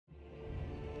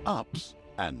ups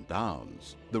and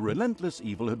downs. The relentless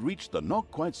evil had reached the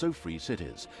not-quite-so-free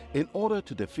cities in order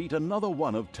to defeat another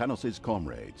one of Tanos's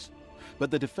comrades.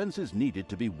 But the defenses needed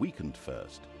to be weakened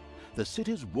first. The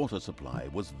city's water supply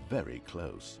was very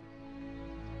close.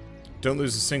 Don't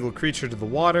lose a single creature to the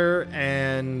water,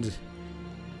 and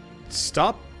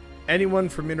stop anyone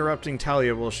from interrupting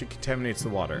Thalya while she contaminates the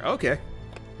water. Okay.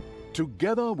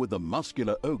 Together with the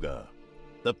muscular ogre,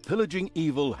 the pillaging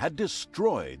evil had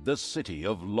destroyed the city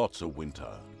of Lots of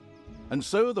Winter. And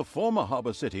so the former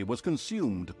harbor city was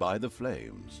consumed by the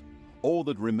flames. All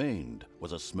that remained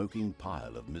was a smoking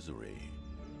pile of misery.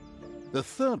 The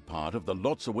third part of the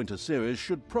Lots of Winter series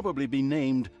should probably be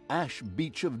named Ash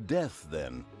Beach of Death,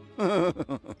 then.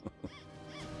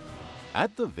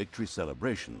 At the victory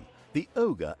celebration, the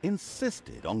ogre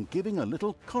insisted on giving a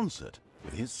little concert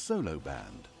with his solo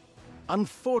band.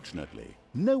 Unfortunately,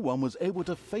 no one was able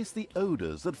to face the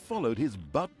odors that followed his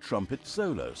butt trumpet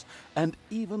solos, and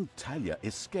even Thalya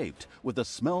escaped with the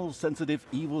smell-sensitive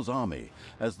evil's army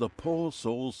as the poor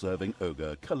soul-serving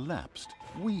ogre collapsed,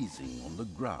 wheezing on the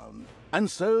ground.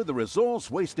 And so the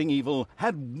resource-wasting evil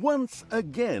had once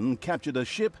again captured a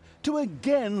ship to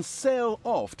again sail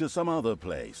off to some other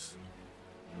place.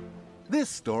 This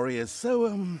story is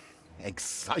so,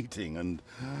 exciting and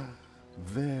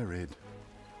varied.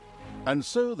 And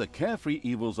so the carefree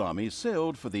evil's army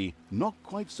sailed for the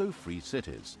not-quite-so-free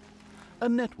cities, a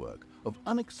network of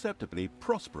unacceptably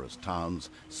prosperous towns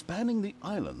spanning the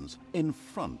islands in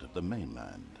front of the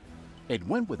mainland. It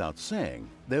went without saying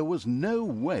there was no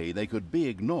way they could be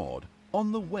ignored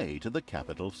on the way to the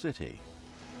capital city.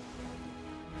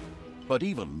 But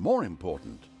even more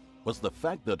important was the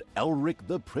fact that Elric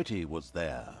the Pretty was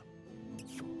there.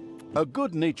 A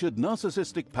good-natured,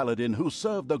 narcissistic paladin who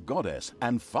served the goddess,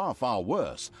 and far, far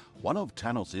worse, one of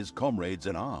Tanos's comrades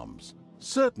in arms.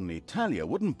 Certainly, Thalya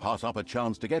wouldn't pass up a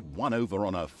chance to get one over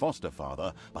on her foster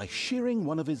father by shearing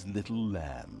one of his little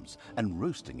lambs and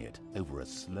roasting it over a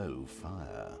slow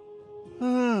fire.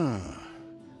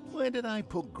 Where did I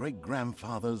put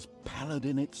great-grandfather's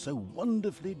paladin it's so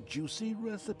wonderfully juicy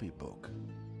recipe book?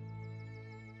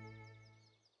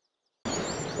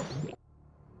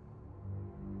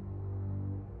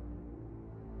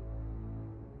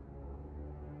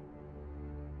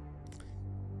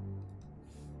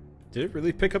 Did it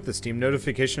really pick up the Steam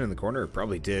notification in the corner? It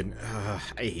probably did.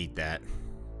 I hate that.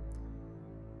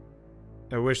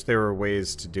 I wish there were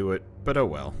ways to do it, but oh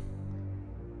well.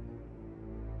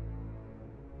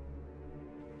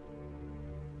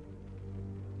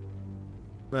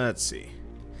 Let's see.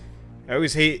 I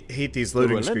always hate these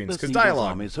loading screens, because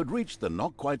dialogue. Armies had reached the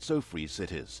not-quite-so-free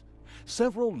cities.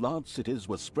 Several large cities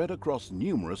were spread across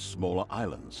numerous smaller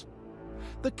islands.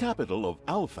 The capital of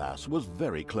Alphas was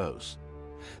very close.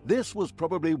 This was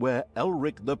probably where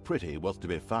Elric the Pretty was to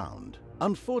be found.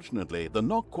 Unfortunately, the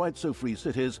not-quite-so-free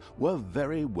cities were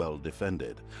very well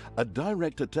defended. A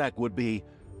direct attack would be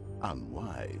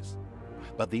unwise.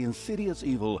 But the insidious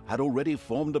evil had already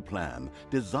formed a plan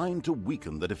designed to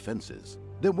weaken the defenses.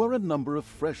 There were a number of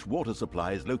fresh water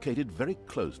supplies located very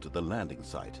close to the landing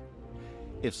site.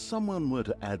 If someone were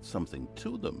to add something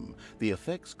to them, the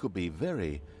effects could be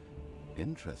very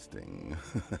interesting.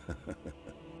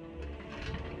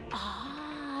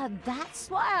 Ah, that's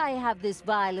why I have this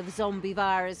vial of zombie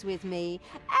virus with me.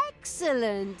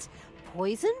 Excellent!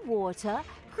 Poison water,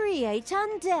 create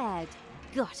undead.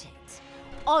 Got it.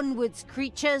 Onwards,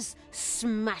 creatures.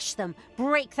 Smash them,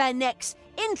 break their necks,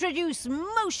 introduce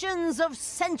motions of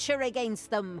censure against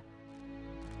them.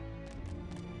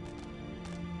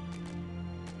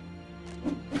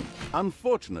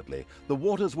 Unfortunately, the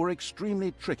waters were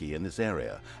extremely tricky in this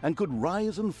area and could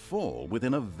rise and fall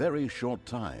within a very short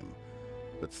time.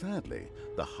 But sadly,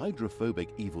 the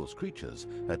hydrophobic evil's creatures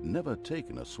had never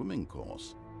taken a swimming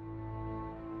course.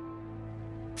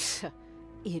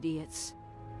 Idiots.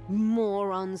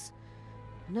 Morons.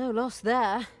 No loss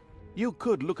there. You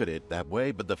could look at it that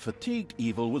way, but the fatigued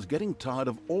evil was getting tired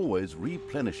of always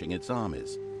replenishing its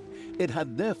armies. It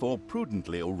had therefore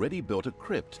prudently already built a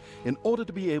crypt in order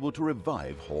to be able to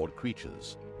revive horde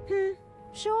creatures.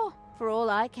 Sure, for all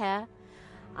I care.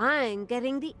 I'm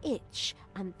getting the itch,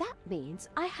 and that means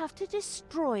I have to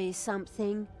destroy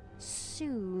something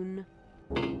soon.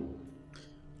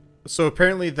 So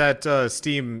apparently that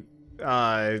Steam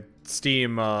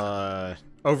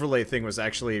overlay thing was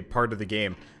actually part of the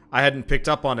game. I hadn't picked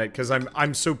up on it because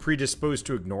I'm so predisposed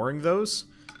to ignoring those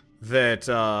that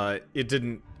it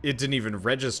didn't even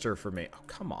register for me. Oh,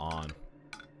 come on.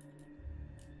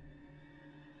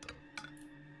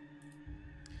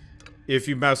 If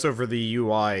you mouse over the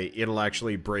UI, it'll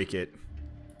actually break it.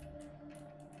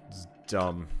 It's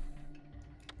dumb.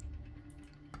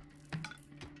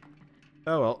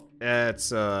 Oh well,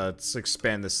 let's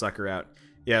expand this sucker out.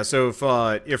 Yeah, so if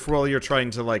while you're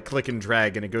trying to like click and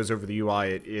drag and it goes over the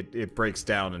UI, it breaks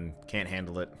down and can't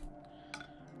handle it.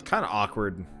 Kind of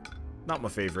awkward. Not my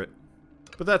favorite,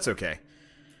 but that's okay.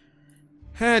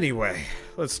 Anyway,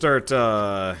 let's start.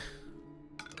 Let's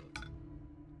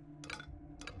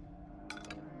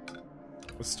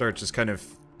start just kind of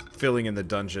filling in the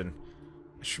dungeon.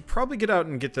 I should probably get out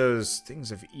and get those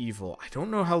things of evil. I don't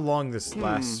know how long this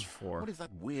lasts for. What is that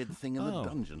weird thing in the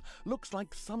dungeon? Looks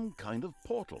like some kind of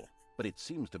portal, but it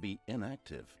seems to be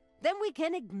inactive. Then we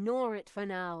can ignore it for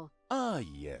now. Ah,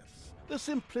 yes. The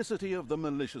simplicity of the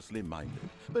maliciously minded.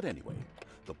 But anyway,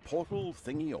 the portal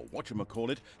thingy, or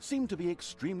whatchamacallit, seemed to be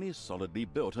extremely solidly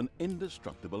built and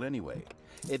indestructible anyway.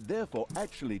 It therefore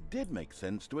actually did make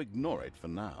sense to ignore it for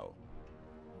now.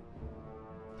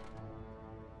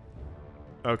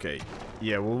 Okay,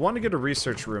 yeah, we'll want to get a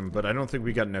research room, but I don't think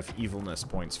we got enough evilness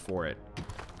points for it.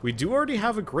 We do already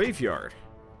have a graveyard.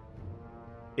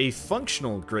 A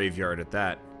functional graveyard at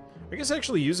that. I guess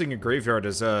actually using a graveyard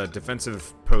as a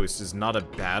defensive post is not a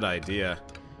bad idea.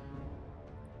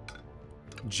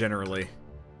 Generally.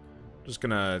 Just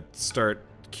gonna start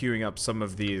queuing up some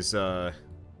of these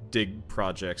dig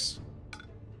projects.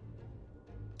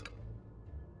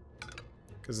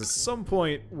 Because at some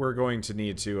point, we're going to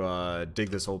need to dig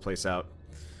this whole place out.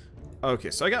 Okay,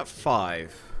 so I got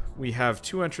 5. We have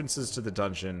 2 entrances to the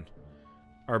dungeon.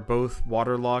 Are both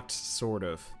waterlocked? Sort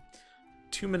of.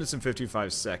 2 minutes and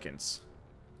 55 seconds.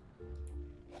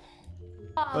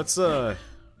 Let's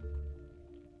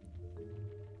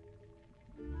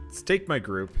take my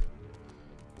group.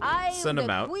 Send them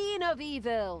out. Queen of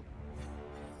Evil.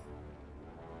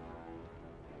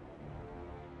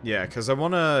 Yeah, because I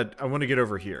wanna get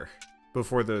over here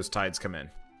before those tides come in.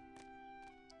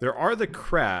 There are the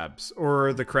crabs,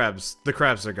 or the crabs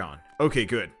are gone. Okay,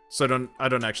 good. So I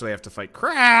don't actually have to fight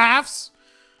crabs,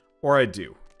 or I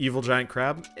do. Evil giant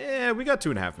crab. We got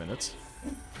 2.5 minutes.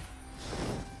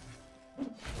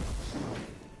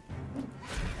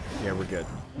 Yeah, we're good.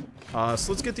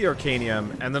 So let's get the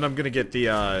Arcanium, and then I'm gonna get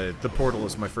the portal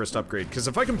as my first upgrade. Because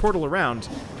if I can portal around,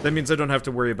 that means I don't have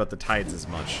to worry about the tides as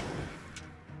much.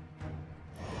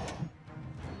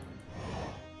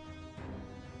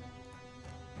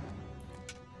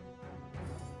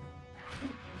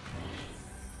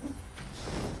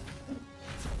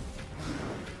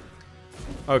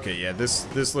 Okay, yeah,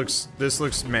 this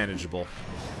looks manageable.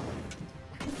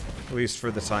 At least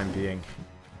for the time being.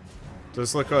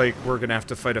 Does look like we're gonna have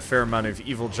to fight a fair amount of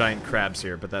evil giant crabs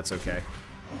here, but that's okay.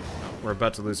 We're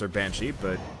about to lose our Banshee,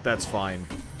 but that's fine.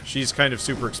 She's kind of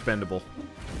super expendable.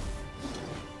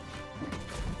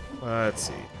 Let's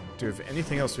see. Do we have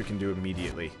anything else we can do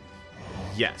immediately?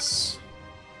 Yes.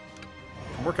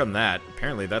 Work on that.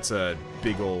 Apparently that's a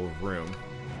big old room.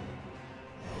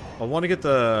 I want to get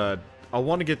the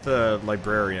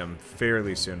librarium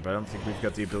fairly soon, but I don't think we've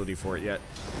got the ability for it yet.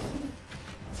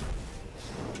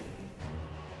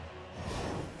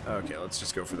 Okay, let's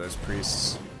just go for those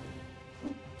priests.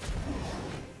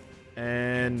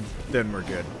 And then we're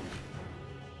good.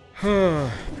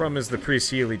 Problem is the priests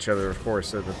heal each other, of course,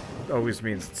 so that always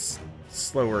means it's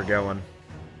slower going.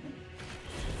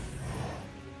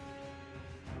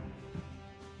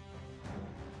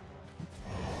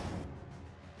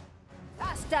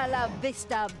 Hasta la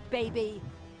vista, baby.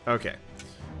 Okay.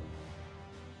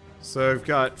 So I've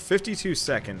got 52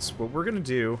 seconds. What we're gonna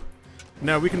do...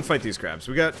 No, we can fight these crabs.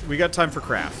 We got time for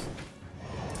craft.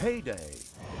 Heyday.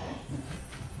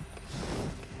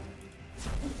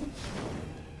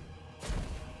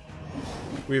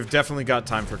 We've definitely got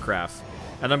time for craft.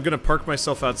 And I'm gonna park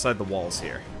myself outside the walls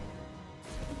here.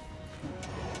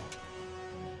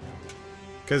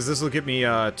 Because this will get me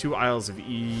 2 Isles of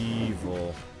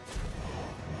Evil.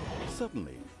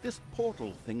 Suddenly, this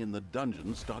portal thing in the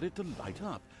dungeon started to light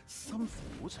up.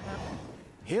 Something was happening.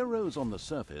 Heroes on the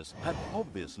surface had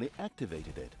obviously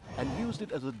activated it and used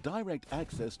it as a direct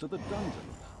access to the dungeon,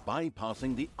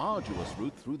 bypassing the arduous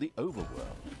route through the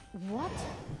overworld. What?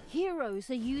 Heroes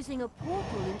are using a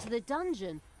portal into the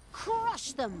dungeon.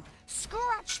 Crush them!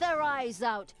 Scratch their eyes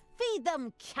out! Feed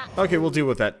them cat food! Okay, we'll deal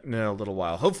with that in a little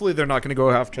while. Hopefully they're not going to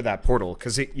go after that portal,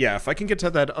 because, yeah, if I can get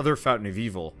to that other Fountain of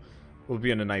Evil, we'll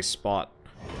be in a nice spot.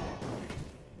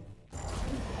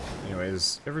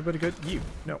 Anyways, everybody good? You.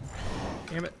 No.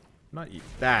 Damn it. Not you.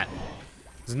 That.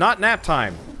 It's not nap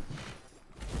time.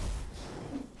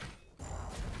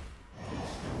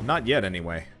 Not yet,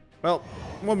 anyway. Well,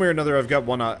 one way or another, I've got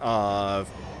one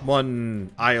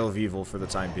Isle of Evil for the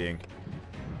time being.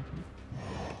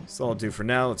 So I'll do for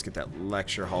now. Let's get that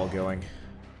lecture hall going.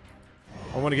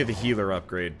 I want to get the healer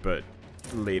upgrade, but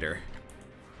later.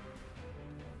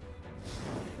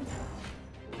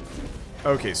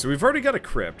 Okay, so we've already got a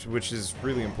crypt, which is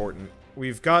really important.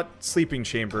 We've got sleeping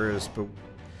chambers, but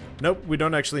nope, we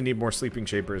don't actually need more sleeping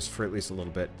chambers for at least a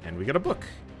little bit. And we got a book.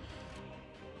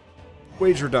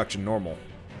 Wage reduction, normal.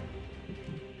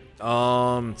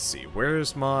 Let's see,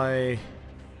 where's my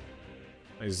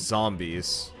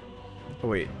zombies? Oh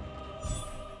wait,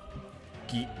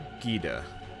 Gita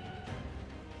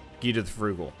the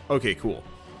Frugal. Okay, cool.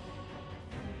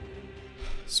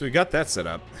 So we got that set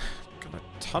up. Got a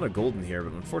ton of gold in here,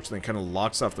 but unfortunately it kind of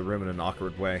locks off the room in an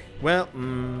awkward way. Well,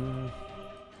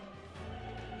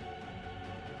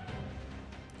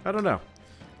 I don't know.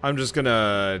 I'm just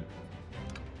gonna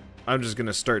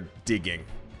start digging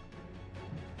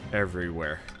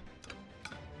everywhere.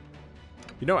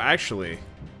 You know, actually,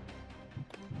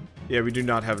 yeah, we do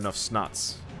not have enough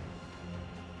snots.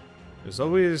 There's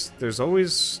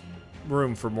always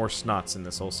room for more snots in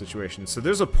this whole situation. So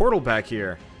there's a portal back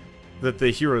here that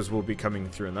the heroes will be coming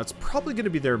through, and that's probably going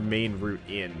to be their main route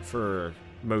in for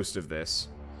most of this.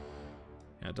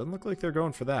 Yeah, it doesn't look like they're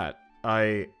going for that.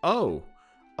 Oh,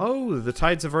 the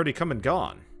tides have already come and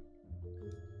gone.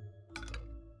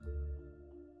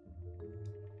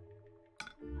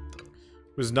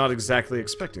 Was not exactly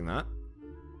expecting that.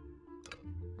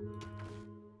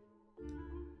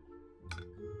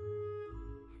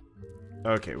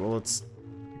 Okay, well, let's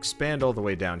expand all the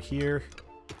way down here.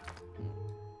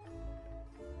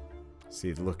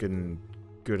 See, looking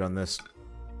good on this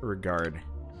regard.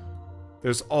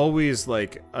 There's always,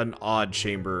 like, an odd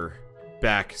chamber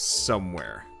back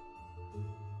somewhere.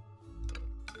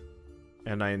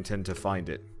 And I intend to find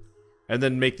it. And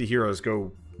then make the heroes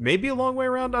go maybe a long way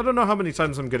around? I don't know how many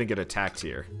times I'm gonna get attacked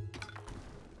here.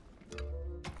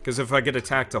 Because if I get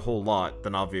attacked a whole lot,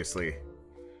 then obviously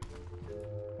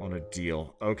on a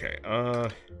deal. Okay,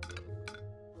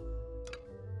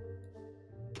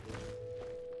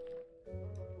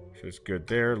 which is good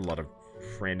there. A lot of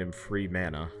random free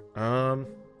mana. Yeah,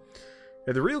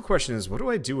 the real question is, what do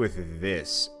I do with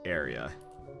this area?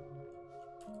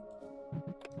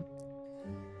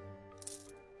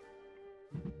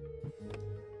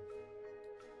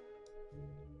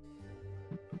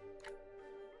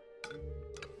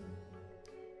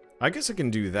 I guess I can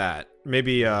do that.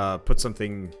 Maybe put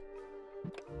something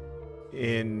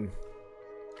in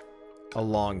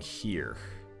along here.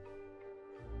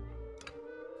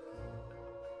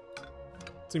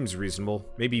 Seems reasonable.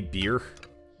 Maybe beer.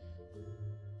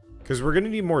 Because we're going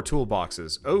to need more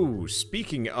toolboxes. Oh,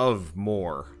 speaking of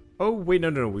more. Oh, wait,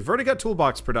 no. We've already got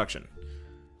toolbox production.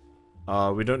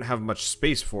 We don't have much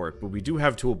space for it, but we do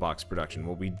have toolbox production.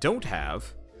 What we don't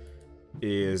have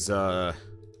is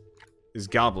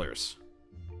gobblers.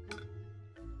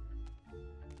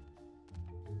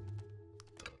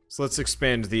 So let's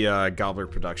expand the gobbler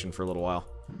production for a little while.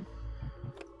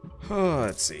 Oh,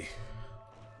 let's see.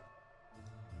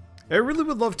 I really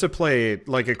would love to play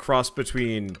like a cross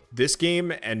between this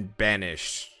game and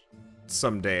Banished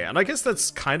someday. And I guess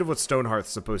that's kind of what Stonehearth's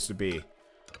supposed to be.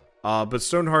 But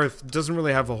Stonehearth doesn't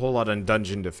really have a whole lot on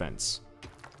dungeon defense.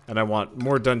 And I want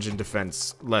more dungeon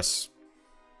defense, less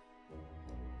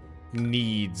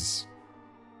needs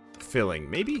filling.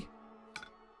 Maybe?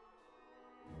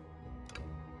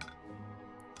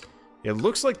 It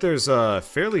looks like there's a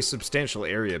fairly substantial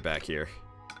area back here.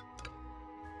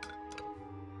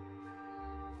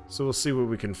 So we'll see what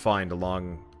we can find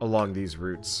along these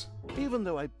routes. Even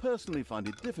though I personally find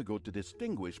it difficult to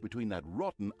distinguish between that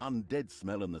rotten undead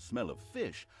smell and the smell of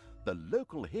fish, the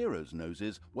local heroes'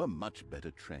 noses were much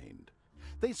better trained.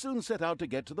 They soon set out to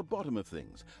get to the bottom of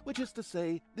things, which is to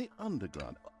say, the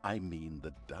underground. I mean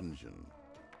the dungeon.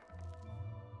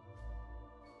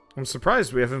 I'm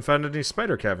surprised we haven't found any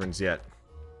spider caverns yet.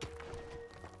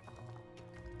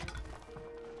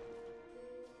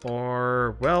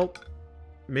 Or, well,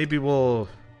 maybe we'll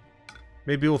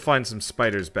find some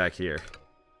spiders back here.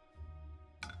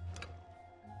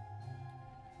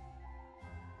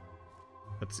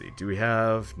 Let's see, do we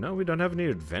have... No, we don't have any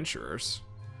adventurers.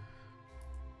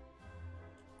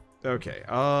 Okay,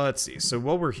 let's see. So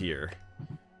while we're here,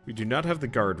 we do not have the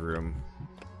guard room.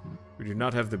 We do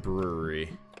not have the brewery.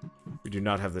 We do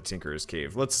not have the Tinkerer's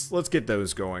Cave. Let's get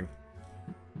those going.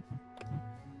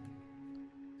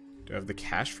 Do I have the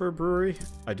cash for a brewery?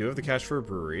 I do have the cash for a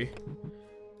brewery.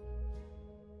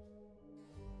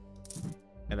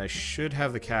 And I should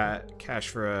have the cash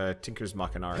for a Tinker's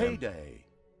Machinarium. Payday!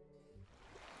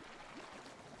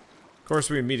 Of course,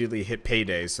 we immediately hit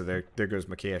payday, so there goes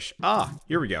my cash. Ah,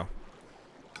 here we go.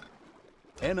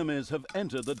 Enemies have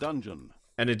entered the dungeon.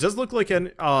 And it does look like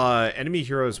enemy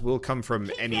heroes will come from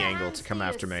any angle to come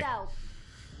after me.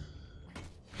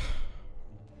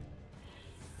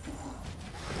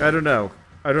 I don't know.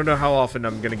 I don't know how often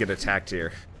I'm gonna get attacked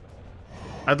here.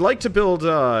 I'd like to build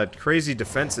crazy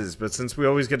defenses, but since we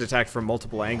always get attacked from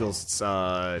multiple angles, it's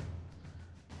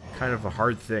kind of a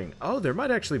hard thing. Oh, there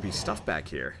might actually be stuff back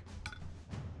here.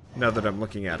 Now that I'm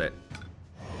looking at it.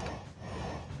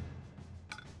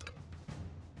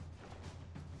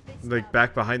 Like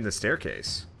back behind the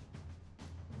staircase.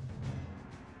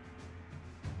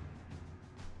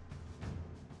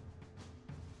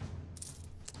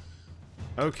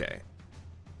 Okay.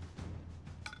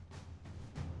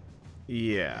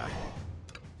 Yeah.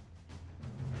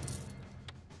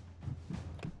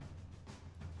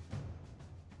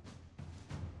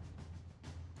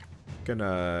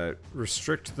 Gonna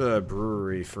restrict the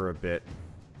brewery for a bit.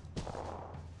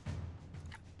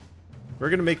 We're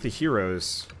gonna make the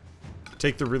heroes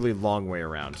take the really long way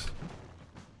around.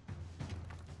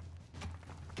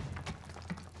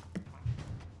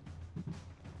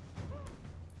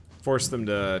 Force them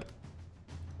to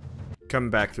come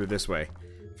back through this way.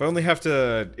 If I only have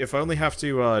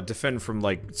to defend from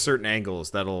like certain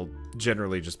angles, that'll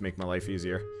generally just make my life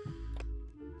easier.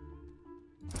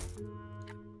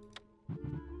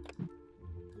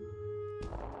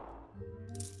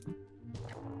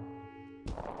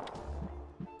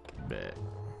 Bet.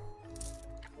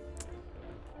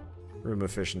 Room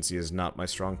efficiency is not my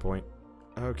strong point.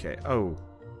 Okay. Oh,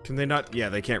 can they not? Yeah,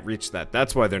 they can't reach that.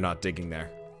 That's why they're not digging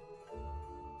there.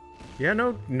 Yeah,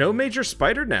 no major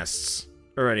spider nests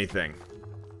or anything.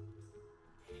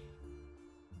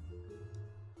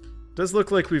 Does look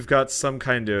like we've got some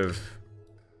kind of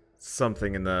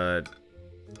something in the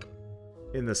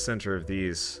center of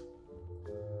these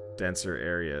denser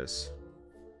areas.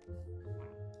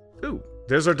 Ooh,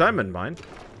 there's our diamond mine.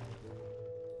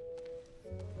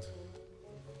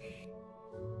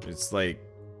 It's like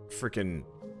freaking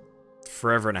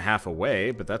forever and a half away,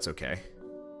 but that's okay.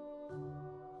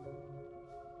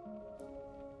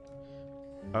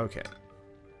 Okay.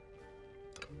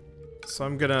 So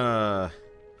I'm gonna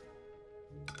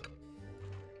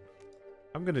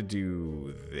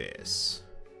do this.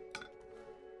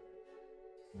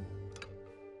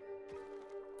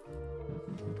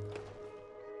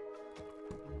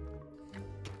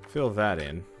 Fill that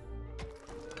in.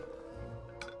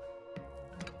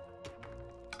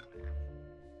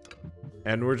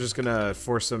 And we're just gonna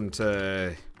force them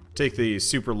to take the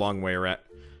super long way around.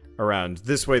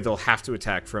 This way they'll have to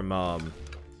attack from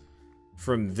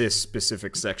this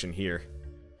specific section here.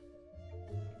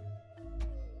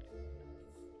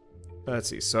 Let's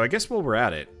see. So I guess while we're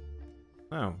at it...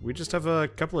 Oh, we just have a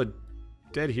couple of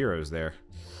dead heroes there.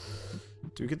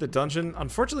 Do we get the dungeon?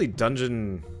 Unfortunately,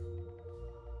 dungeon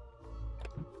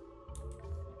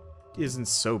isn't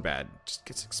so bad. It just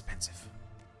gets expensive.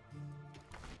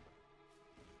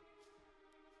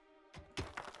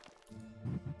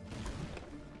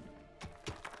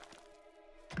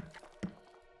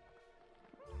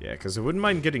 Yeah, because I wouldn't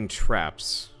mind getting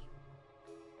traps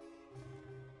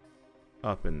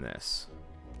up in this.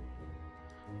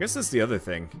 I guess that's the other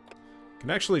thing. I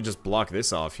can actually just block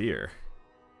this off here.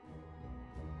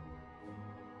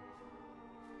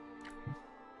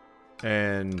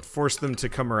 And force them to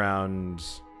come around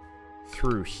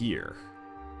through here.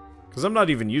 Because I'm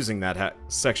not even using that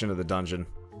section of the dungeon.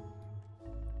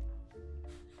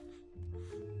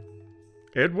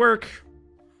 It'd work.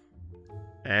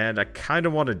 And I kind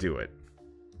of want to do it.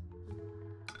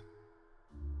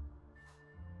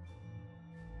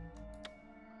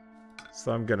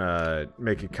 So I'm gonna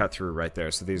make a cut through right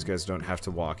there so these guys don't have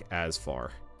to walk as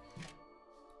far.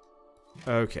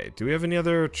 Okay, do we have any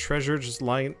other treasure just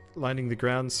lining the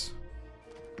grounds?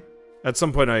 At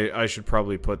some point I should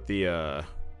probably put the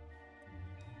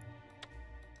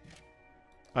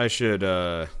I should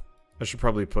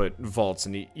probably put vaults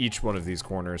in each one of these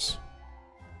corners.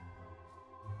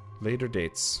 Later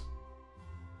dates.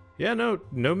 Yeah, no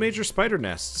major spider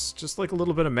nests. Just like a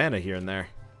little bit of mana here and there.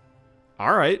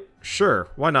 Alright, sure,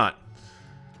 why not?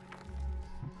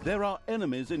 There are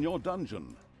enemies in your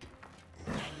dungeon.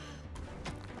 It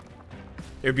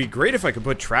would be great if I could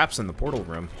put traps in the portal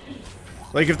room.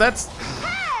 Like, if that's...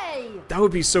 Hey! That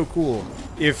would be so cool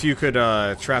if you could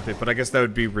trap it, but I guess that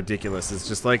would be ridiculous. It's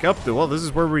just like, oh, well, this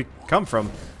is where we come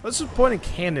from. Let's just point a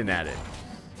cannon at it.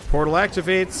 Portal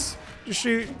activates... You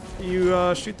shoot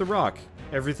the rock.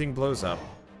 Everything blows up.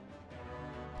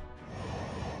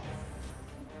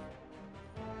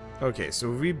 Okay,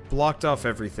 so have we blocked off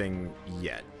everything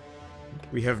yet?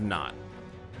 We have not.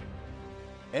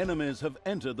 Enemies have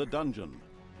entered the dungeon.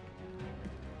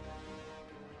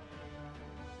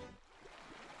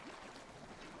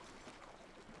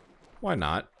 Why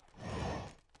not?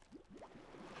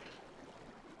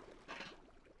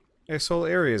 This whole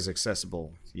area is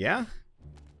accessible. Yeah?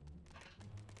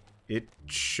 It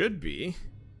should be.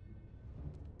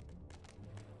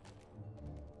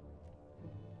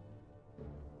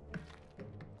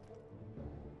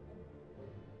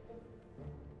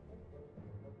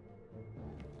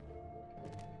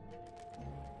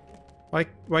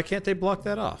 Why can't they block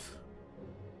that off?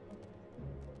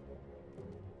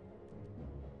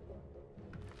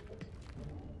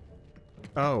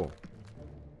 Oh.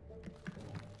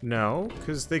 No,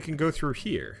 because they can go through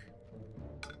here.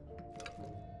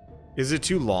 Is it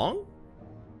too long?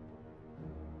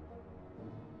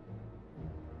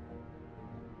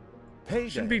 Hey,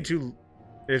 It shouldn't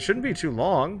be too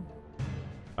long.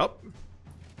 Oh.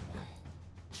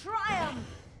 Triumph!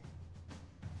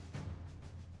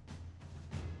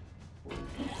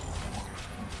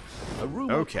 A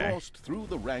rumor Okay. crossed through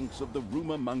the ranks of the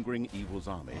rumor-mongering evil's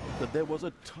army that there was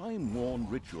a time-worn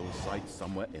ritual site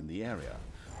somewhere in the area,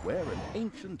 where an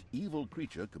ancient evil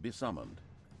creature could be summoned.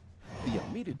 The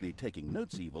immediately taking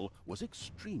notes evil was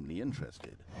extremely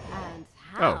interested. And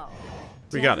how?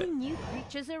 We got it. Deadly new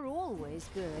creatures are always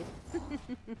good.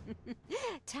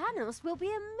 Tanos will be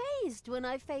amazed when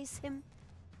I face him.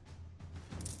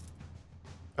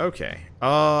 Okay.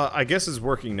 I guess it's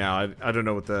working now. I don't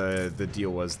know what the deal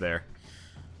was there.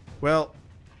 Well,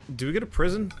 do we get a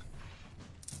prison?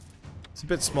 It's a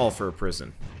bit small for a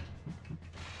prison.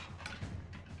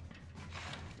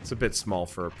 It's a bit small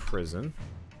for a prison.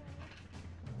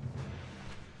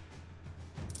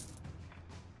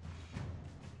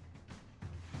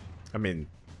 I mean,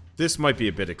 this might be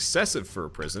a bit excessive for a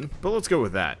prison, but let's go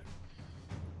with that.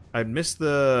 I missed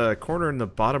the corner in the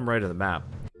bottom right of the map.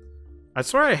 I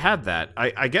swear I had that.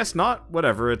 I guess not.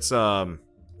 Whatever. It's,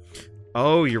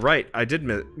 Oh, you're right. I did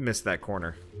miss that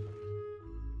corner.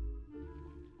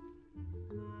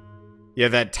 Yeah,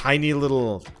 that tiny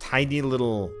little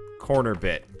corner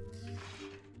bit.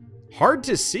 Hard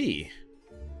to see.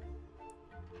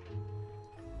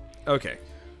 Okay.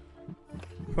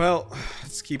 Well,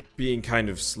 let's keep being kind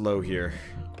of slow here.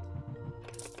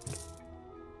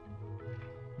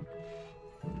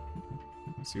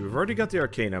 See, we've already got the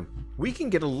Arcanum. We can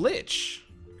get a Lich.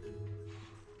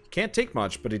 Can't take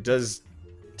much, but it does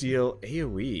deal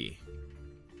AoE.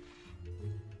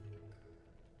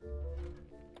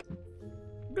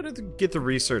 I'm gonna get the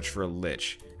research for a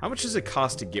Lich. How much does it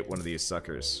cost to get one of these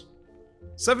suckers?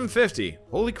 $750.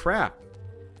 Holy crap.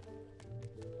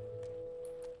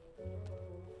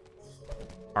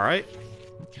 Alright.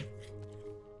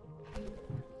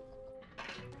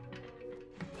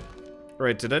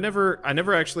 Right, did I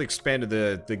never actually expanded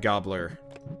the Gobbler.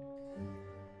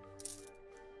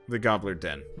 The Gobbler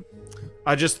Den.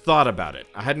 I just thought about it.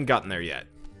 I hadn't gotten there yet.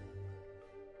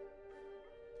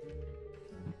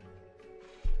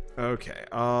 Okay,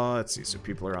 let's see. So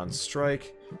people are on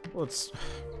strike. Let's...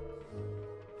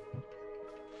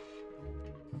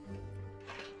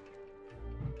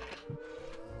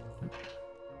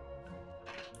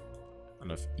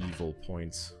 Enough evil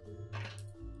points.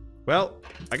 Well,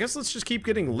 I guess let's just keep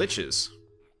getting liches.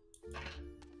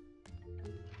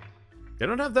 They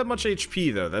don't have that much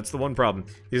HP, though. That's the one problem.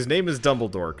 His name is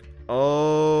Dumbledore.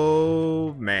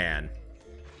 Oh, man.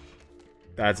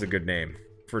 That's a good name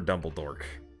for Dumbledore.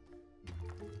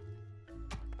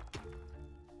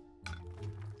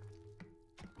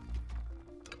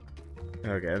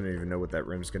 Okay, I don't even know what that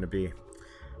room's gonna be.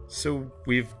 So,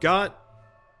 we've got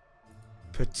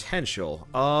potential.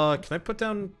 Can I put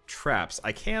down traps?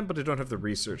 I can, but I don't have the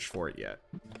research for it yet.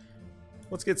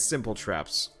 Let's get simple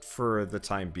traps for the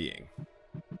time being.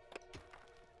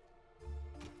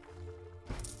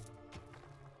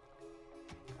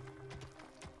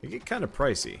 They get kind of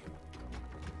pricey.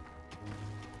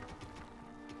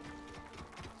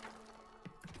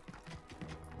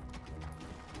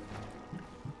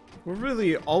 Well,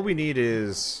 really, all we need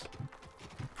is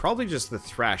probably just the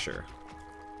Thrasher.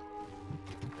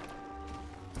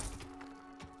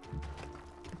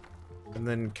 And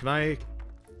then, can I...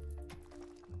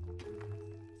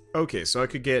 Okay, so I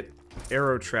could get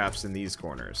arrow traps in these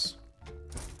corners.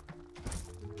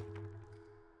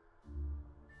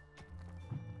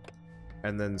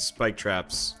 And then spike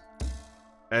traps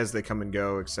as they come and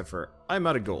go, except for I'm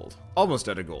out of gold. Almost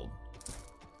out of gold.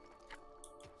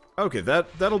 Okay,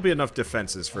 that'll be enough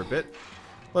defenses for a bit.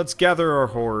 Let's gather our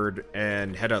horde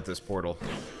and head out this portal.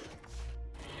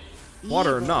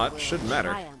 Water or not, shouldn't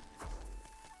matter.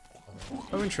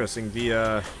 Oh, interesting.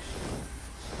 The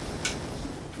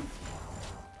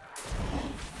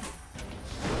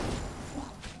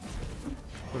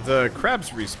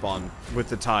crabs respawn with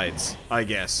the tides, I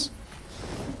guess.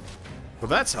 Well,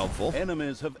 that's helpful.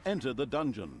 Enemies have entered the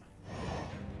dungeon.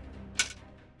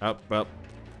 Oh, well.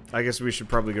 I guess we should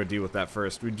probably go deal with that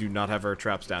first. We do not have our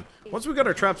traps down. Once we got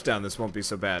our traps down, this won't be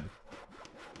so bad.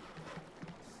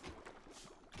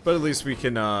 But at least we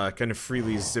can kind of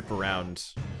freely zip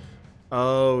around.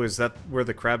 Oh, is that where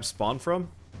the crabs spawn from?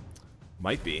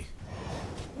 Might be.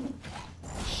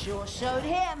 Sure showed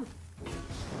him.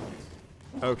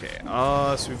 Okay,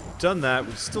 so we've done that.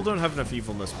 We still don't have enough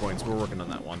evilness points. We're working on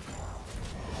that one.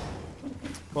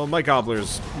 Well, my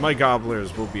gobblers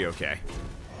will be okay.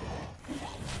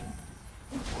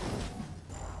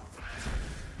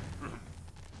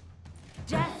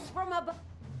 Just from above.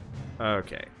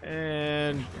 Okay,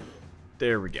 and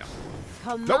there we go.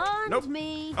 Command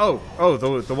me. Oh,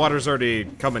 the water's already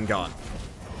come and gone.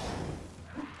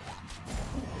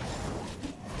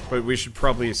 But we should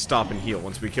probably stop and heal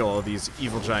once we kill all these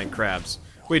evil giant crabs.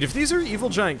 Wait, if these are evil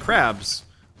giant crabs,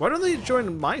 why don't they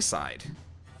join my side?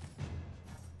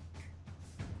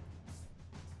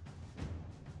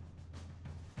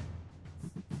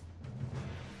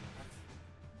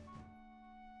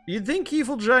 You'd think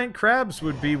evil giant crabs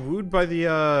would be wooed by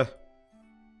the,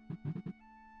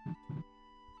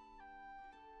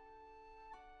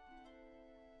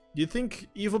 You'd think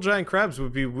evil giant crabs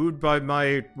would be wooed by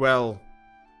my, well,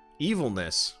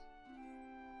 evilness.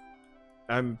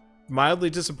 I'm mildly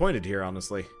disappointed here,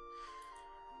 honestly.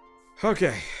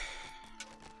 Okay.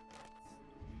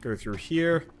 Go through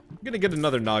here. I'm gonna get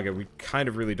another Naga. We kind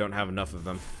of really don't have enough of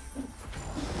them.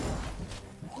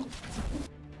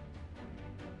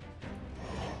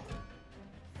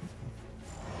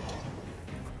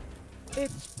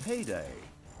 It's payday.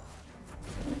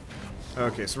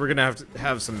 Okay, so we're gonna have to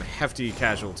have some hefty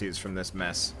casualties from this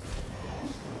mess.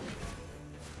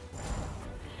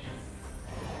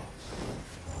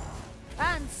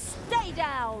 And stay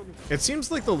down. It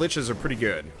seems like the liches are pretty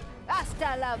good.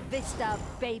 Hasta la vista,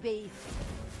 baby.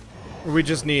 We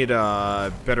just need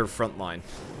a better front line.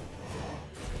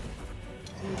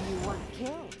 Who do you want to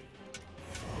kill?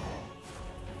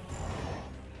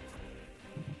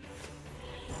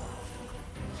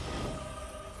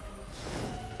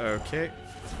 Okay.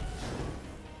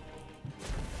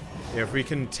 Yeah, if we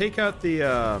can take out the,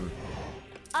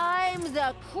 I'm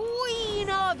the queen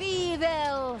of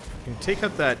evil. we can take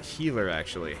out that healer,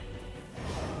 actually.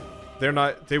 They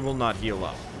will not heal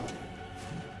up.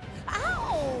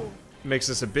 Ow! Makes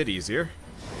this a bit easier.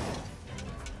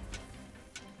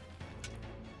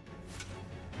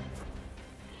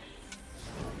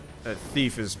 That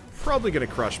thief is probably gonna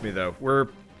crush me, though. We're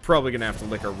probably gonna have to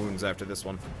lick our wounds after this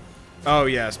one. Oh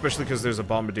yeah, especially because there's a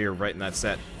bombardier right in that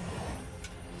set.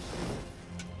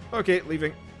 Okay,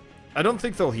 leaving. I don't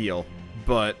think they'll heal,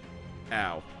 but...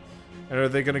 Ow. And are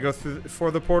they gonna go through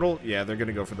for the portal? Yeah, they're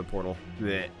gonna go for the portal.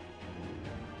 Blech.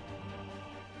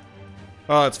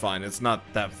 Oh, it's fine. It's not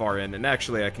that far in. And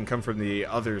actually, I can come from the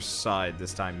other side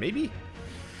this time. Maybe?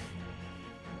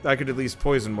 I could at least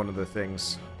poison one of the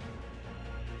things.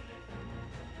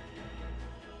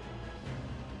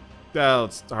 Well,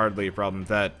 it's hardly a problem.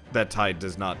 That tide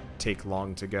does not take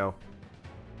long to go.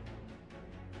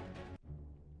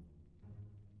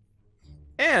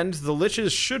 And the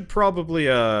liches should probably,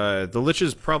 the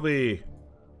liches probably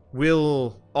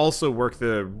will also work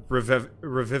the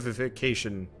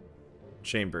revivification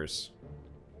chambers.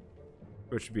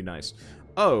 Which would be nice.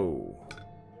 Oh.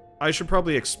 I should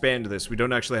probably expand this. We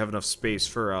don't actually have enough space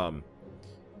for,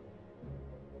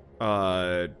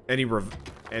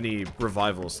 any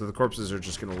revivals, so the corpses are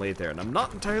just gonna lay there, and I'm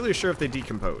not entirely sure if they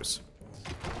decompose.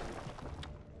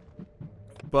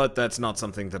 But that's not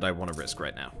something that I want to risk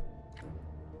right now.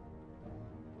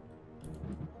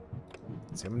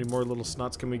 Let's see, how many more little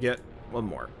snots can we get? One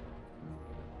more.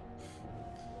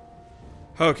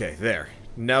 Okay, there.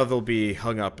 Now they'll be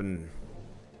hung up and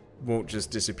won't just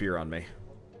disappear on me.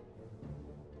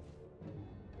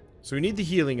 So we need the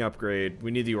healing upgrade,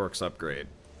 we need the orcs upgrade.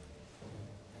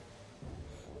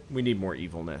 We need more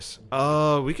evilness.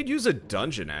 We could use a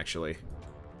dungeon, actually.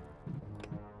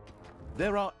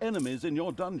 There are enemies in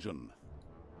your dungeon.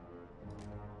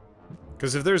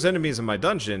 Because if there's enemies in my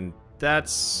dungeon,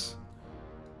 that's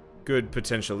good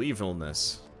potential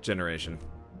evilness generation.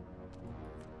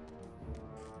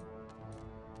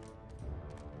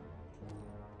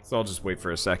 So I'll just wait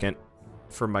for a second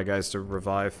for my guys to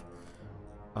revive.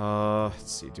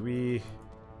 Let's see, do we...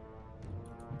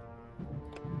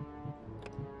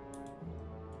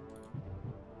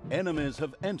 Enemies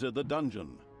have entered the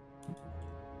dungeon.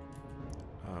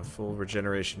 Full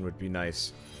regeneration would be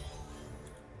nice.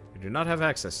 We do not have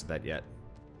access to that yet.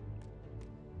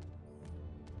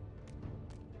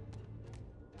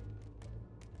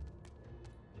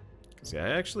 See, I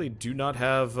actually do not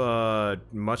have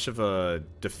much of a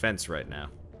defense right now.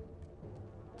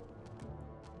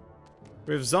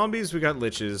 We have zombies, we got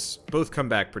liches. Both come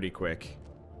back pretty quick.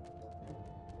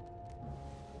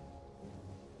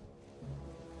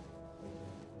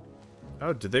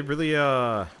 Oh, did they really,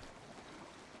 Yeah,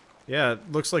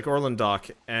 it looks like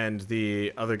Orlandok and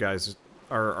the other guys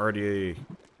are already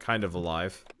kind of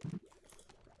alive.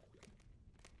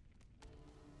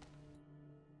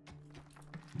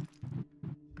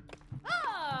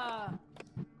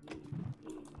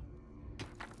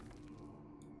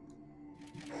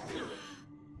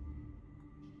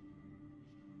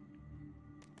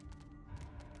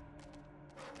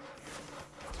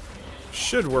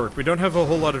 Should work. We don't have a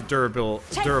whole lot of durable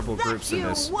groups in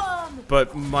this.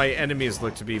 But my enemies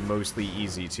look to be mostly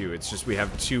easy too. It's just we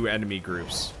have 2 enemy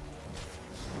groups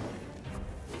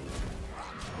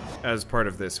as part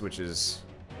of this, which is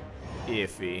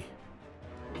iffy.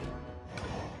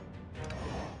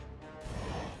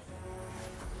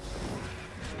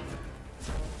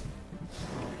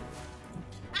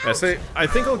 I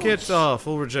think I'll get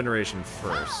full regeneration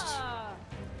first.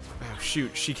 Oh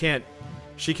shoot, she can't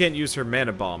use her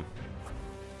mana bomb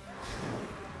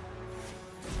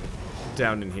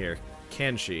down in here,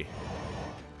 can she?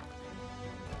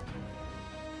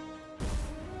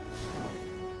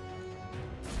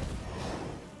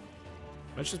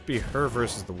 Might just be her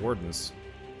versus the wardens.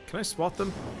 Can I swat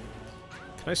them?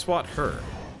 Can I swat her?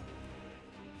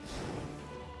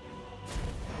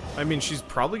 I mean, she's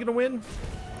probably gonna win.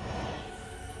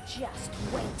 Just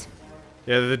wait.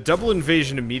 Yeah, the double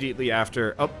invasion immediately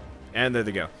after. Oh, and there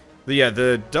they go.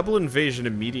 The double invasion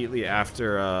immediately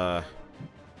after.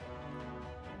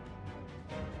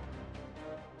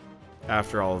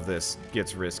 After all of this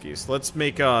gets risky. So let's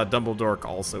make Dumbledore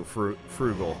also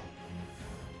frugal.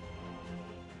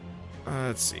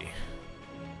 Let's see.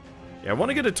 Yeah, I want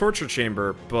to get a torture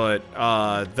chamber, but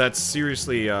that's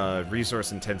seriously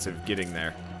resource intensive getting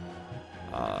there.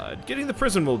 Getting the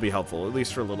prison will be helpful, at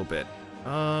least for a little bit.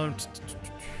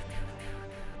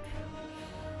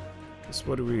 Guess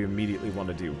what do we immediately want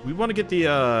to do? We want to get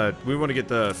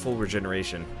the full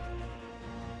regeneration,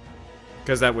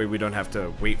 because that way we don't have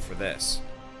to wait for this.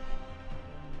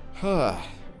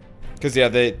 Because yeah,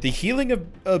 the healing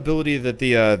ability that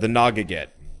the Naga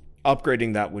get,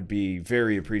 upgrading that would be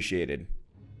very appreciated.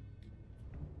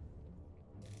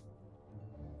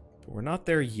 But we're not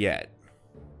there yet.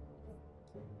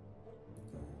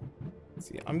 Let's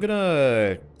see, I'm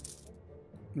gonna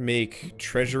make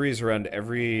treasuries around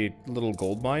every little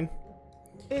gold mine.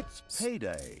 It's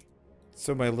payday.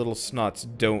 So my little snots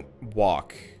don't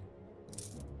walk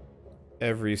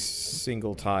every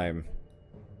single time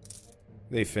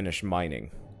they finish mining.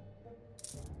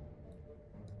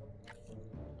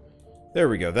 There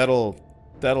we go.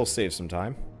 That'll save some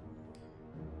time.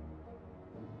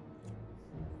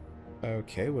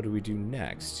 Okay, what do we do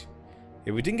next?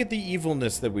 Yeah, we didn't get the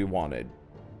evilness that we wanted,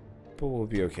 but we'll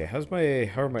be okay. How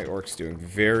are my orcs doing?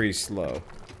 Very slow.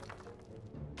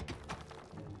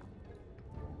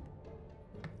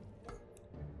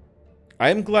 I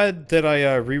am glad that I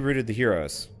rerouted the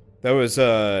heroes. That was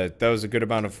a good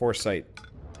amount of foresight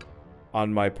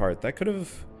on my part. That could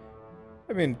have,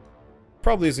 I mean,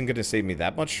 probably isn't going to save me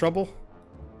that much trouble,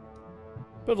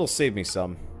 but it'll save me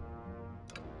some.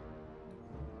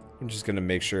 I'm just going to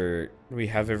make sure we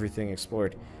have everything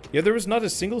explored. Yeah, there was not a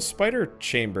single spider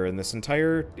chamber in this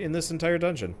entire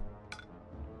dungeon,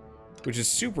 which is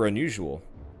super unusual.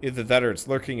 Either that or it's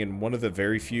lurking in one of the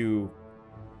very few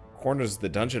corners of the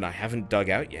dungeon I haven't dug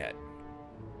out yet.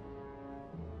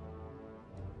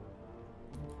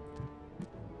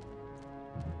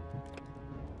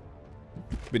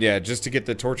 But yeah, just to get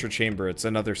the torture chamber, it's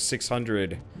another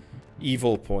 600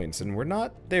 evil points, and we're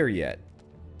not there yet.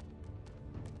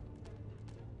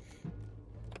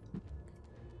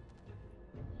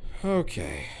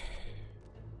 Okay.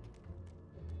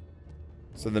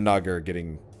 So the Naga are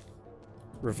getting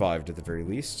revived at the very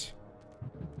least.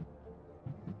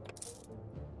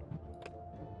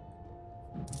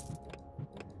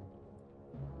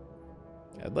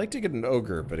 I'd like to get an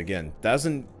ogre, but again,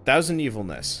 thousand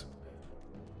evilness.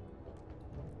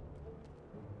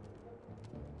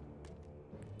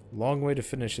 Long way to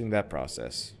finishing that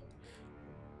process.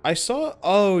 I saw...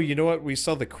 Oh, you know what? We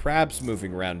saw the crabs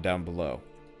moving around down below.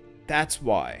 That's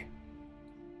why.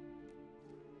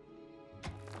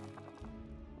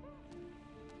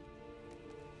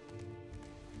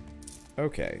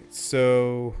 Okay,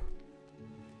 so...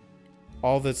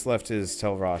 all that's left is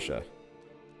Telrasha.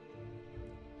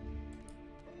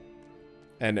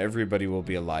 And everybody will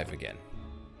be alive again.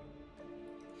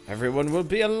 Everyone will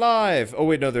be alive! Oh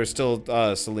wait, no, there's still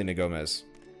Selena Gomez.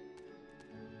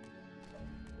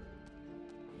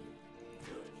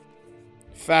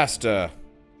 Faster!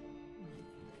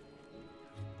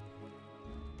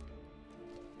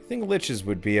 think liches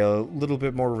would be a little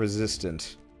bit more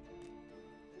resistant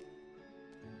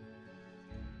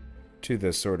to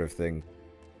this sort of thing.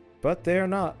 But they are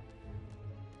not.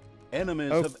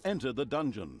 Enemies have entered the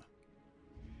dungeon.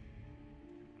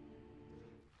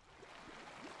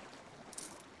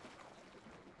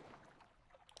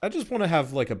 I just want to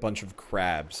have, like, a bunch of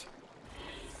crabs.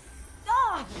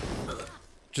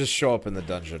 Just show up in the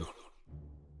dungeon.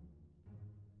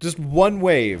 Just one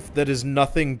wave that is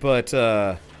nothing but,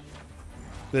 that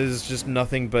is just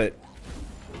nothing but,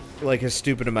 like, a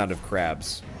stupid amount of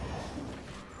crabs.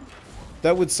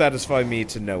 That would satisfy me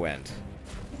to no end.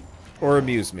 Or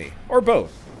amuse me. Or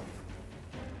both.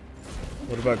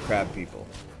 What about crab people?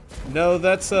 No,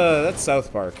 that's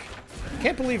South Park.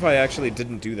 Can't believe I actually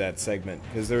didn't do that segment,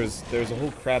 because there's a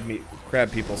whole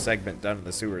crab people segment down in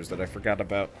the sewers that I forgot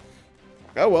about.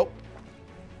 Oh well.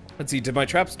 Let's see, did my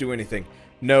traps do anything?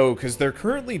 No, because they're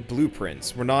currently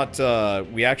blueprints. We're not,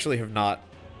 we actually have not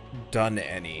done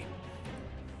any.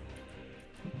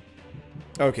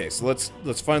 Okay, so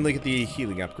let's finally get the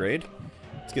healing upgrade.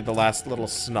 Let's get the last little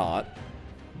snot.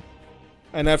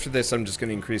 And after this, I'm just going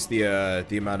to increase the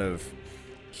amount of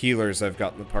healers I've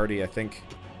got in the party, I think.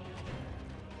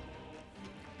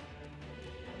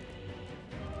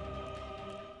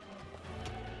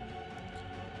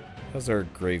 How's our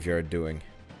graveyard doing?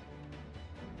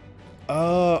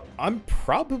 I'm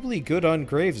probably good on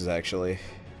graves, actually.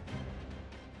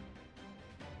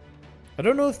 I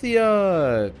don't know if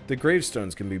the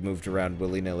gravestones can be moved around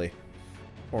willy-nilly.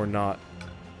 Or not.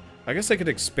 I guess I could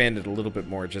expand it a little bit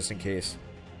more, just in case.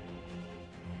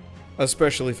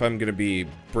 Especially if I'm going to be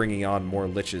bringing on more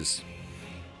liches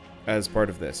as part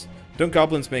of this. Don't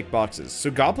goblins make boxes? So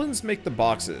goblins make the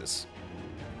boxes.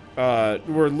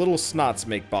 Where little snots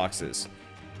make boxes.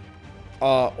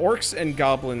 Orcs and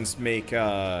goblins make,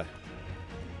 orcs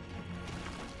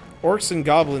and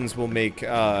goblins will make,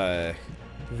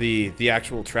 the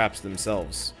actual traps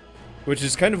themselves. Which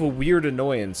is kind of a weird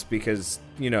annoyance because,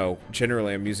 you know,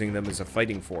 generally I'm using them as a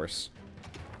fighting force.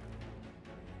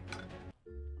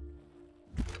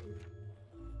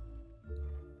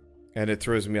 And it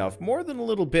throws me off more than a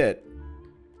little bit,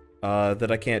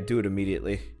 that I can't do it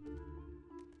immediately.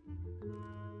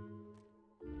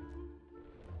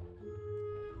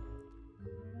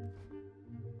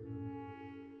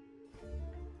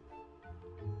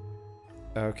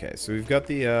 Okay, so we've got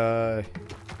the,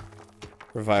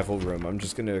 revival room. I'm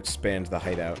just going to expand the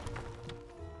hideout.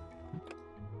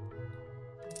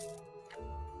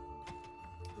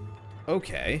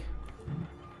 Okay.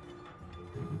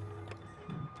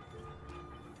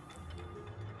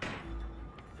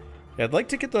 Yeah, I'd like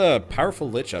to get the powerful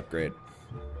lich upgrade.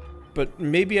 But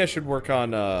maybe I should work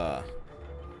on, either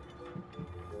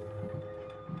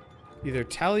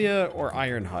Thalya or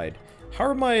Ironhide. How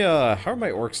are my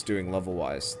orcs doing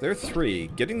level-wise? They're 3.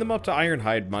 Getting them up to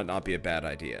Ironhide might not be a bad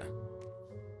idea.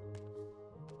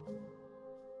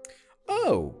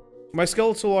 Oh! My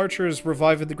skeletal archers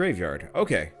revive in the graveyard.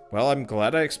 Okay. Well, I'm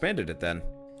glad I expanded it then.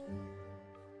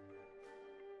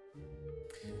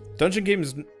 Dungeon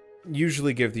games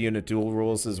usually give the unit dual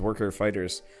rules as worker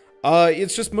fighters.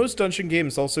 It's just most dungeon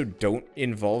games also don't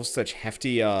involve such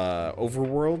hefty,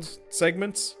 overworld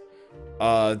segments.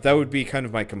 That would be kind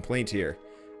of my complaint here.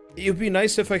 It would be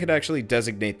nice if I could actually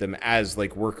designate them as,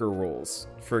 like, worker roles,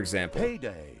 for example.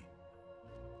 Payday.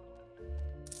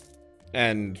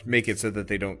 And make it so that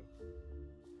they don't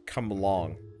come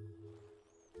along.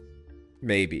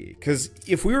 Maybe. Because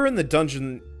if we were in the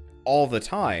dungeon all the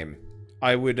time,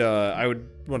 I would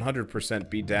 100%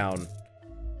 be down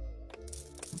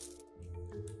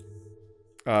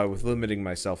with limiting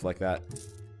myself like that.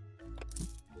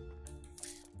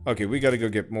 Okay, we gotta go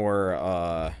get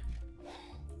more,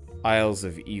 Isles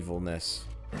of Evilness.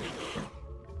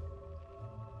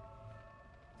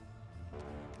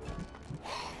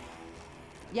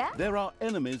 Yeah? There are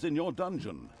enemies in your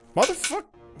dungeon. Motherfuck!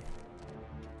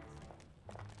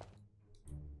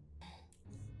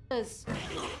 Ouch!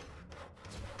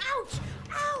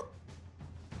 Ow!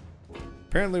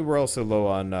 Apparently we're also low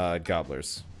on,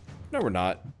 gobblers. No, we're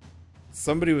not.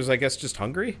 Somebody was, I guess, just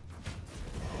hungry?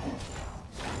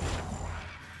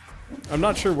 I'm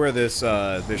not sure where this,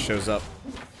 this shows up.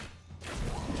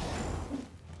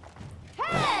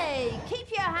 Hey!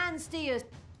 Keep your hands to your...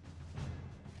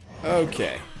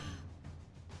 Okay.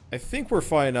 I think we're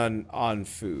fine on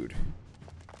food.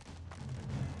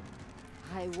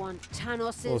 I want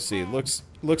Tanos's We'll see. head.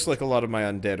 Looks like a lot of my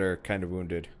undead are kind of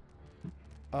wounded.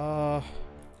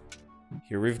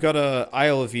 Here, we've got a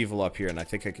Isle of Evil up here, and I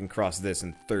think I can cross this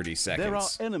in 30 seconds. There are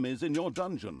enemies in your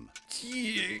dungeon.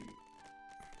 Yeah.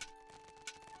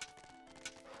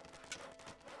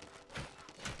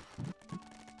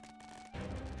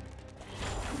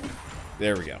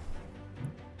 There we go.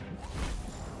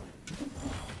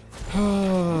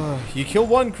 You kill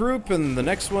one group and the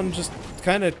next one just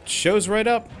kind of shows right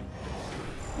up.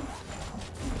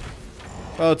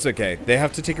 Oh, it's okay. They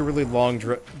have to take a really long,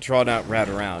 drawn-out route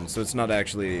around, so it's not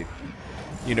actually,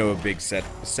 you know, a big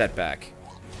setback.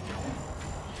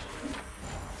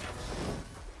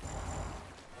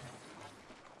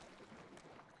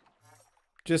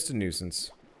 Just a nuisance.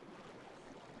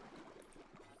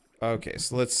 Okay,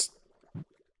 so let's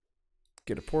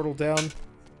get a portal down.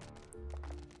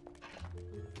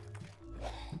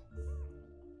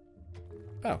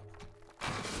 Oh.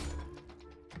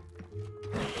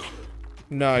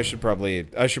 No, I should probably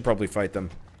fight them.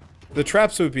 The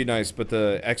traps would be nice, but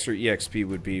the extra EXP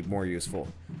would be more useful.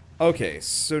 Okay,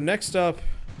 so next up,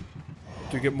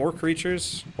 do we get more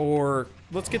creatures? Or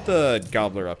let's get the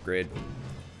gobbler upgrade.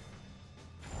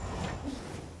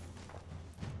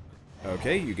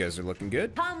 Okay, you guys are looking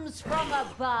good. Comes from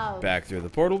above. Back through the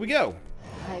portal we go.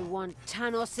 I want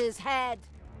Tanos's head.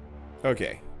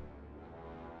 Okay.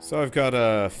 So I've got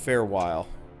a fair while.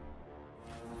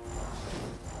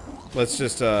 Let's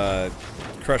just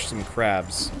crush some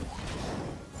crabs.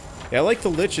 Yeah, I like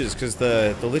the liches because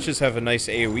the liches have a nice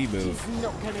AoE move. He's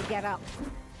not gonna get up.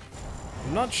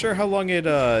 I'm not sure how long it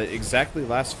exactly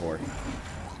lasts for,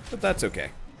 but that's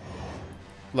okay.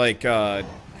 Like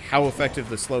how effective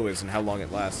the slow is and how long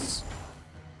it lasts.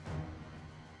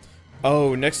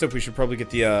 Oh, next up we should probably get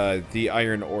the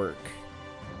iron orc.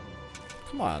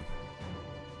 Come on.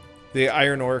 The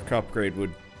iron orc upgrade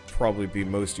would probably be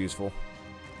most useful.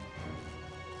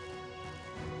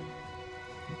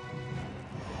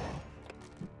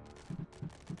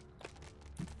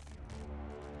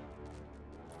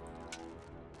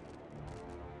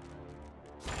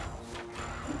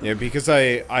 Yeah, because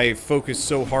I focus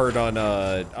so hard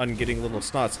on getting little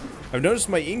snots. I've noticed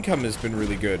my income has been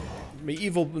really good. My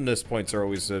evilness points are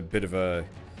always a bit of a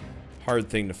hard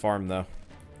thing to farm, though.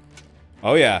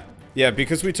 Oh yeah, yeah.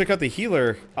 Because we took out the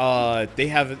healer, they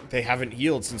haven't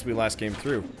healed since we last came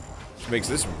through, which makes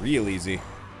this real easy.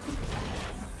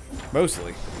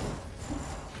 Mostly.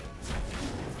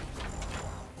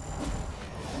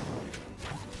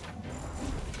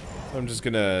 I'm just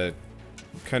gonna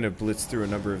kind of blitz through a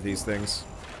number of these things.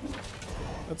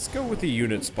 Let's go with the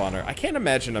unit spawner. I can't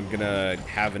imagine I'm gonna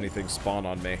have anything spawn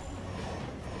on me.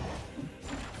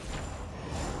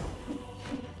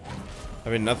 I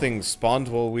mean, nothing spawned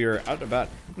while we were out and about.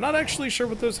 I'm not actually sure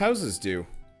what those houses do.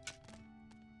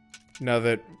 Now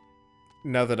that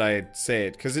I say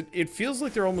it, because it feels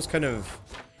like they're almost kind of,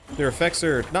 their effects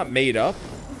are not made up.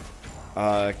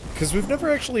 Because we've never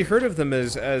actually heard of them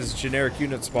as generic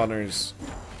unit spawners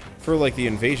for, like, the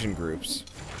invasion groups.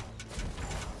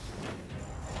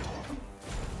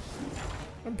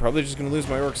 I'm probably just gonna lose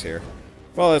my orcs here.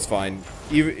 Well, that's fine.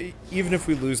 Even if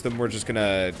we lose them, we're just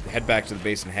gonna head back to the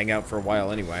base and hang out for a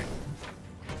while anyway.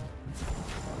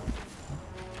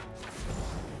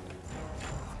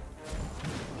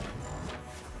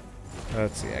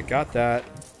 Let's see, I got that.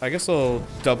 I guess I'll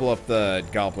double up the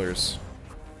gobblers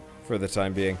for the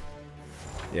time being.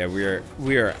 Yeah, we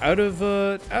are out of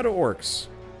orcs.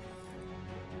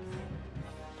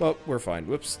 Well, we're fine.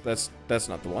 Whoops, that's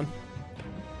not the one.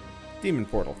 Demon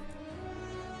portal.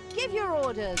 Give your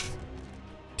orders.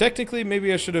 Technically,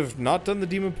 maybe I should have not done the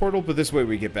demon portal, but this way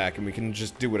we get back and we can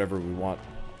just do whatever we want.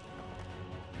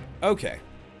 Okay.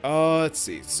 Let's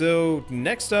see. So,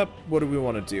 next up, what do we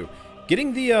want to do?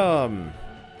 Getting the,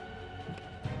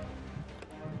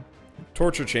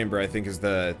 torture chamber, I think, is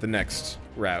the next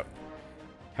route.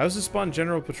 Houses spawn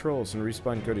general patrols and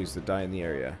respawn goodies that die in the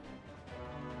area.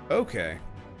 Okay.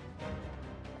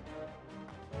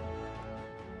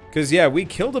 Because, yeah, we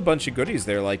killed a bunch of goodies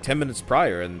there like 10 minutes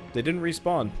prior, and they didn't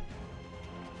respawn.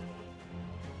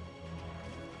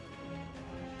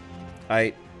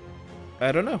 I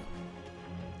don't know.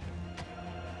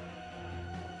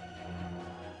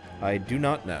 I do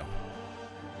not know.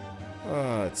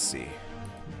 Let's see.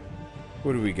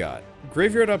 What do we got?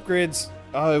 Graveyard upgrades.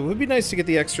 It would be nice to get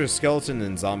the extra skeleton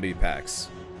and zombie packs.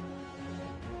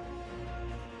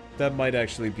 That might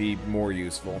actually be more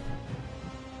useful.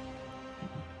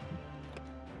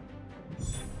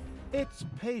 It's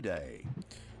payday.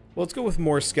 Well, let's go with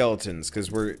more skeletons, because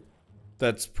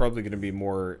that's probably going to be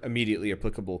more immediately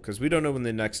applicable, because we don't know when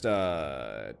the next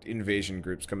invasion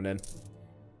group's coming in.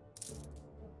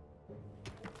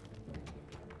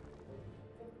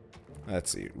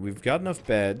 Let's see. We've got enough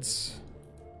beds.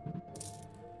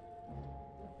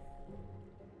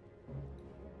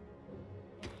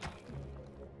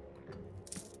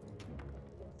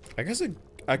 I guess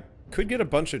I could get a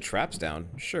bunch of traps down.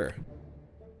 Sure.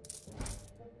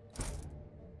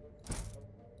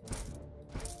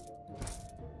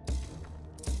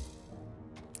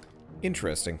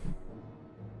 Interesting.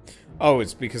 Oh,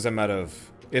 it's because I'm out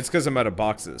of... It's because I'm out of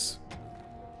boxes.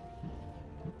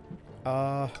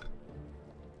 Well,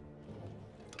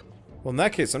 in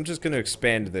that case, I'm just going to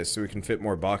expand this so we can fit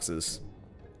more boxes.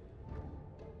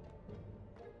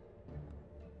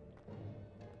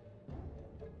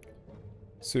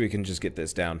 So we can just get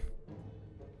this down.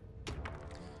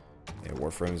 Yeah,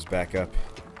 Warframe's back up.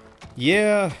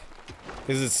 Yeah!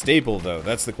 Is it stable, though?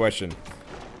 That's the question.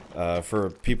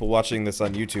 For people watching this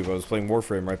on YouTube, I was playing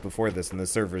Warframe right before this, and the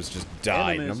servers just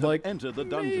died. And I'm like,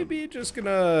 maybe just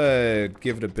gonna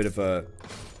give it a bit of a...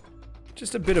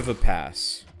 Just a bit of a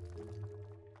pass.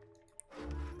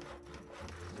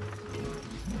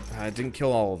 I didn't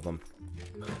kill all of them.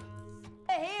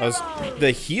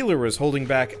 The healer was holding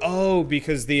back. Oh,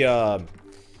 because the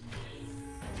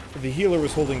healer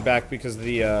was holding back because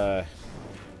the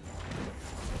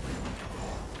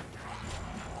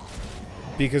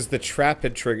trap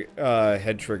had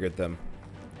triggered them.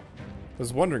 I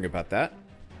was wondering about that.